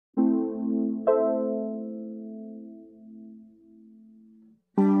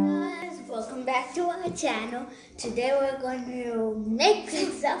back to our channel. Today we're going to make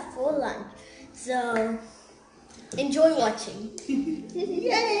pizza for lunch. So enjoy watching.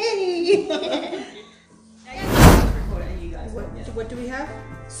 Yay! What do we have?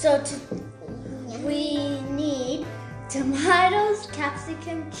 So we need tomatoes,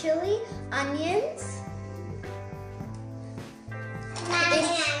 capsicum, chili, onions.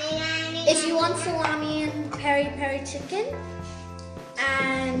 If you want salami and peri-peri chicken,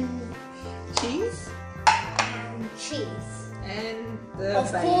 and Cheese. And the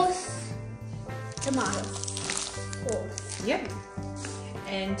of base. course, tomatoes. Of course. Yep.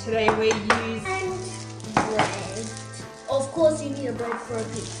 And today we use And bread. Of course, you need a bread for a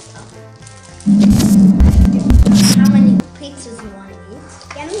pizza. How many pizzas you want to eat?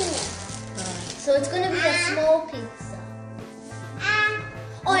 So it's going to be a small pizza.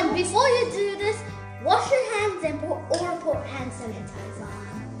 Oh, and before you do this, wash your hands and put hand sanitizer on.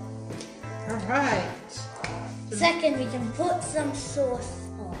 alright. Second, we can put some sauce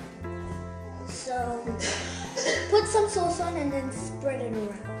on. So, put some sauce on and then spread it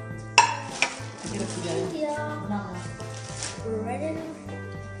around. Yeah. Spread it around.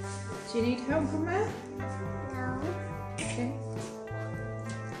 Do you need help from that? No. Okay.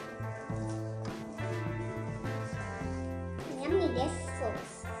 Yummy, this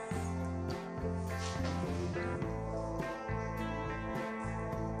sauce.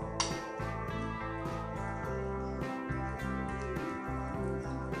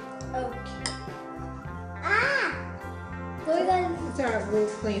 Okay. We're going It's alright, we'll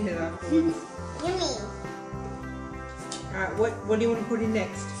clean it afterwards. yummy. Alright, what do you want to put in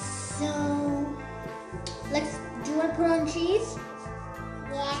next? So, do you want to put on cheese?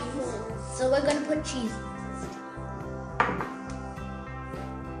 Yes. So we're going to put cheese.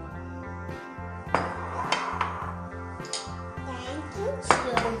 Thank you. So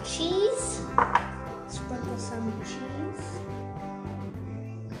cheese. Sprinkle some cheese.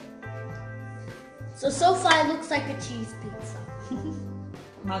 So far it looks like a cheese pizza.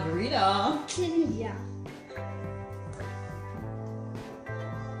 Margarita. Yeah.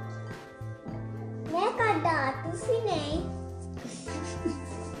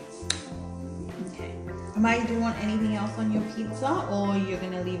 Okay. Amaya, do you want anything else on your pizza or you're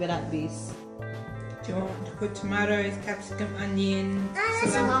going to leave it at this? Do you want to put tomatoes, capsicum, onion,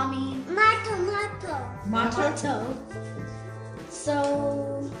 Salami. Tomato. So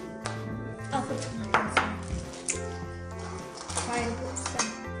I'll put tomatoes in. Try to put some.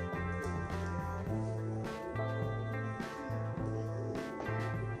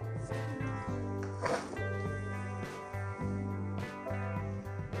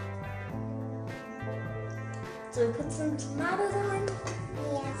 So we put some tomatoes on.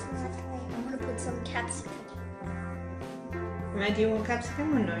 Yes, I'm gonna put some capsicum. Amaya, do you want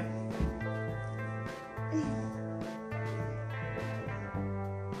capsicum or no?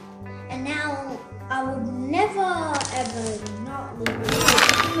 And now I would never ever not leave it.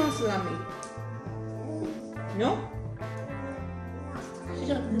 Chicken or salami? No?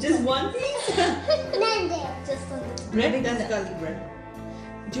 Just one piece? Just a little. Red? That's garlic bread.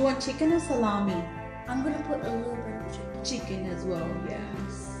 Do you want chicken or salami? I'm gonna put a little bit of chicken. Chicken as well,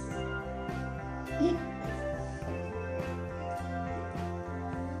 yes.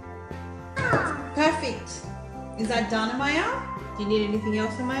 Perfect. Is that done, Amaya? Do you need anything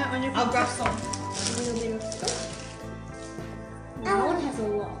else, Amaya, on your pizza? I'll grab some. A little bit of sauce. That one has a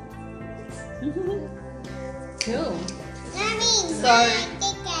lot. Cool. So,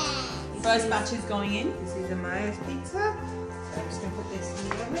 first batch is going in. This is Amaya's pizza. So I'm just going to put this in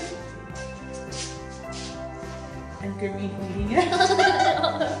the oven. And Grimmy eating it.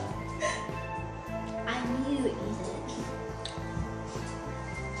 I knew it easy.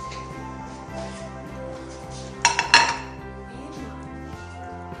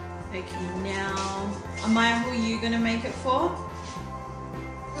 Okay, now, Amaya, who are you going to make it for?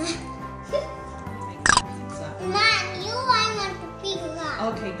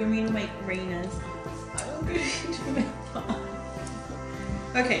 Okay, Grimmy will make Rena's. I don't go to make that.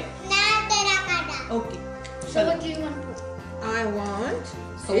 Okay. Okay. So what do you want to put? I want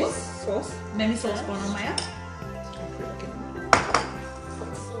sauce. Maybe sauce for Amaya.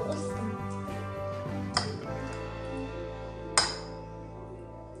 Sauce.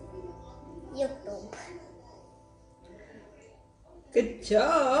 YouTube. Good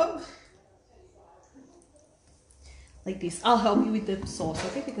job. Like this. I'll help you with the sauce,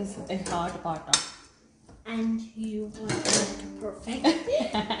 okay? Because it's hard butter. And you want it perfect.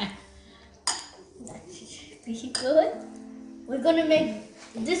 That should be good. We're gonna make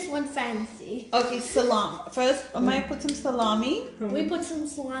This one fancy. Okay, salami. First, I might put some salami. We put some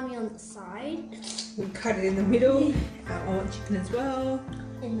salami on the side. We cut it in the middle. I want chicken as well.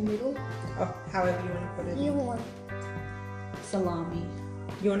 In the middle. Oh, however you want to put it. You want. Salami.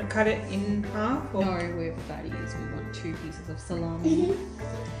 You want to cut it in half? Or? No, we're fatties. We want 2 pieces of salami.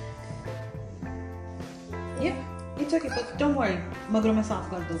 Yep, it's okay, but don't worry. Magro mein saaf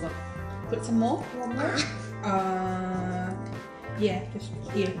kar doga. Put some more. One more. Yeah, just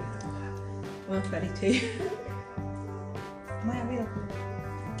here. Well, fatty too. Maya, wait.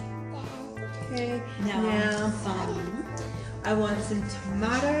 Okay. Now, Now I want some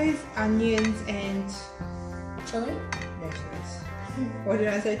tomatoes, onions, and Chili. lettuce. What did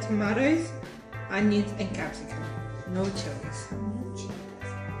I say? Tomatoes, onions, and capsicum. No chilies. No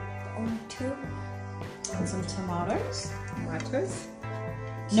chilies. Only 2. and some tomatoes. Tomatoes.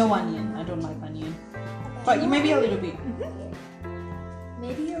 No onion. I don't like onion. But you maybe a little bit.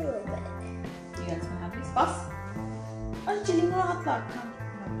 Maybe a little bit. You guys can have this. Bus. Oh, chili mo hot log.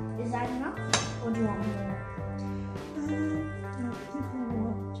 Is that enough? Or do you want more?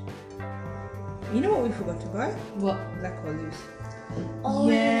 You know what we forgot to buy? What? Black olives. Oh,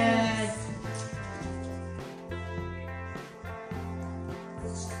 yes.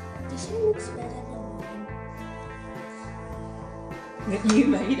 This one looks better than mine. You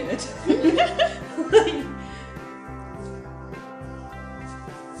made it.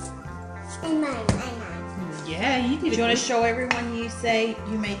 Yeah, you Do did. you want to show everyone you say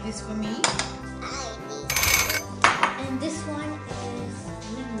you made this for me? And this one is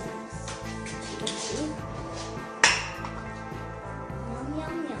lemons. Yum,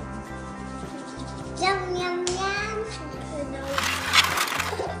 yum, yum. Yum, yum, yum.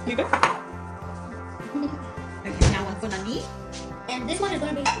 You go. Okay, now one for Nani. And this one is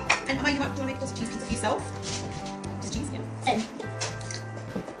going to be... And Mama, you want to make those cheese pieces yourself? Just cheese, yeah. And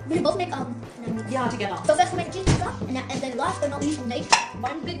we both make Yeah, together. So first we make cheese pizza, and then last but not least we make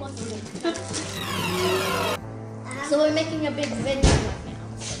one big one for me. So we're making a big veggie right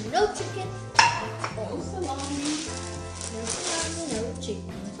now. So no chicken, Oh, salami. no salami, no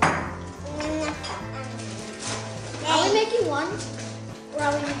chicken. Are we making one? Or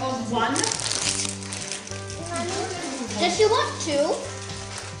are we making One? Does she want 2?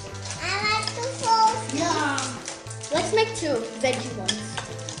 I like the sauce. Yeah. Let's make 2 veggie ones.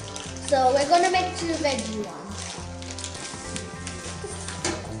 So we're gonna make 2 veggie ones.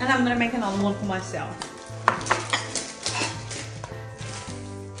 And I'm going to make another one for myself.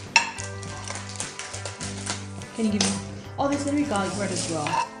 Can you give me... Oh, there's going to be garlic bread as well.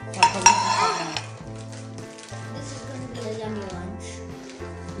 So I'll probably put that This is gonna be a yummy lunch.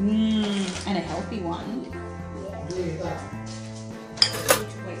 in. And a healthy one.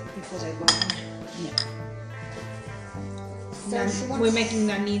 Wait, before they go on. Yeah. So she wants... We're making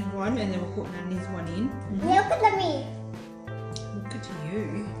Nani's one, and then we'll put Nani's one in. Look at me. Look at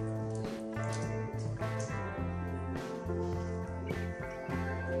you.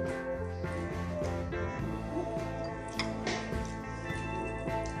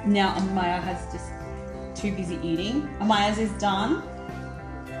 Now Amaya has just too busy eating. Amaya's is done.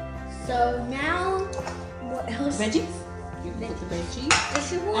 So now, what else? Veggies? You can put the veggies. Does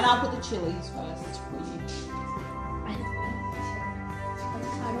she want? And I'll put the chilies first for you. I don't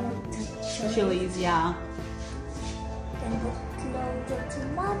want to Chilies, yeah. Then put loads of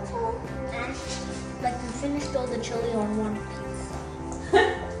tomato. And like we finished all the chili on one pizza.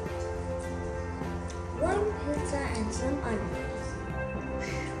 One pizza and some onions.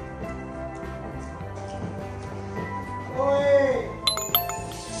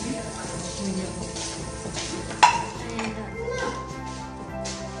 And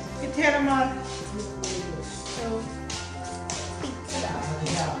Get here, Amar. so pizza.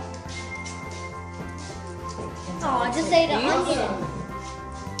 Oh, just say the onion.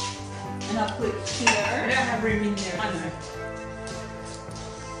 And I'll put I here. don't have room in there. I know.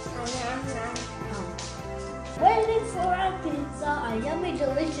 Waiting for our pizza, a yummy,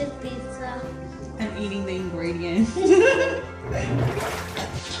 delicious pizza. And eating the ingredients.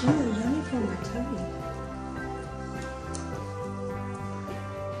 Oh, yummy for my tummy.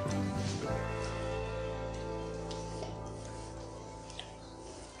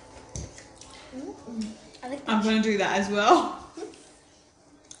 I like I'm going to do that as well.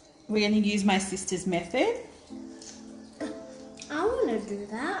 We're going to use my sister's method. I want to do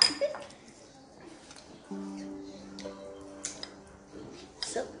that.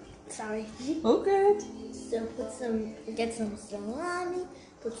 So, sorry. Okay. So get some salami,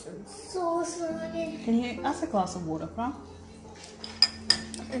 put some sauce on it, Can you ask a glass of water, Fra?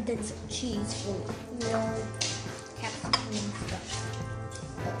 and then some cheese for capsicum and stuff.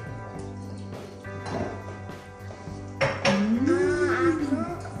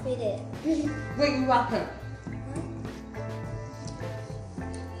 Wait, you wrap it.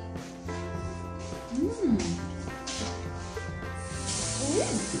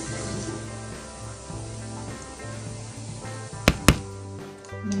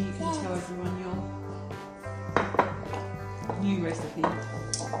 Now you can tell everyone your new recipe.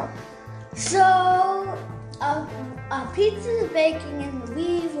 So, pizza is baking and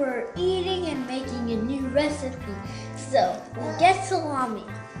we were eating and making a new recipe. So, we get salami.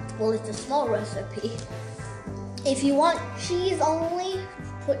 Well, it's a small recipe. If you want cheese only,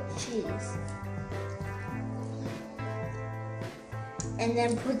 put cheese. And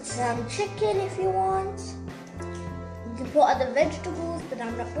then put some chicken if you want. You can put other vegetables, but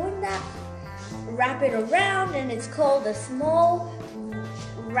I'm not doing that. Wrap it around and it's called a small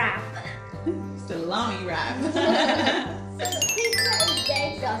wrap. Salami wrap. So the pizza is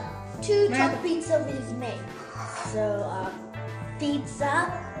baked on 2 top pizza is made. So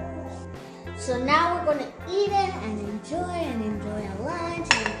pizza. So now we're gonna eat it and enjoy our lunch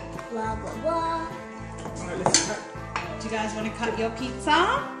and blah blah blah. Alright, let's cut. Do you guys want to cut your pizza?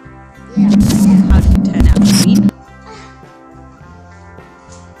 Yeah. How did it turn out, Queen?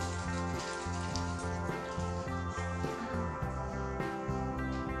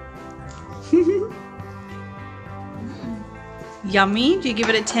 Yummy. Do you give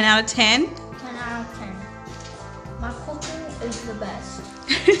it a 10 out of 10? 10 out of 10. My cooking is the best.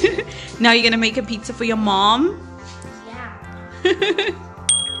 Now you're going to make a pizza for your mom? Yeah.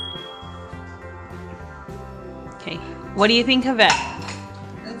 Okay. What do you think of it?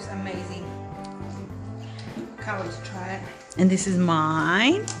 Looks amazing. Can't wait to try it. And this is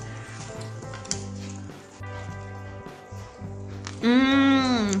mine.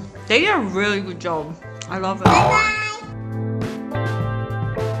 They did a really good job. I love it. Bye.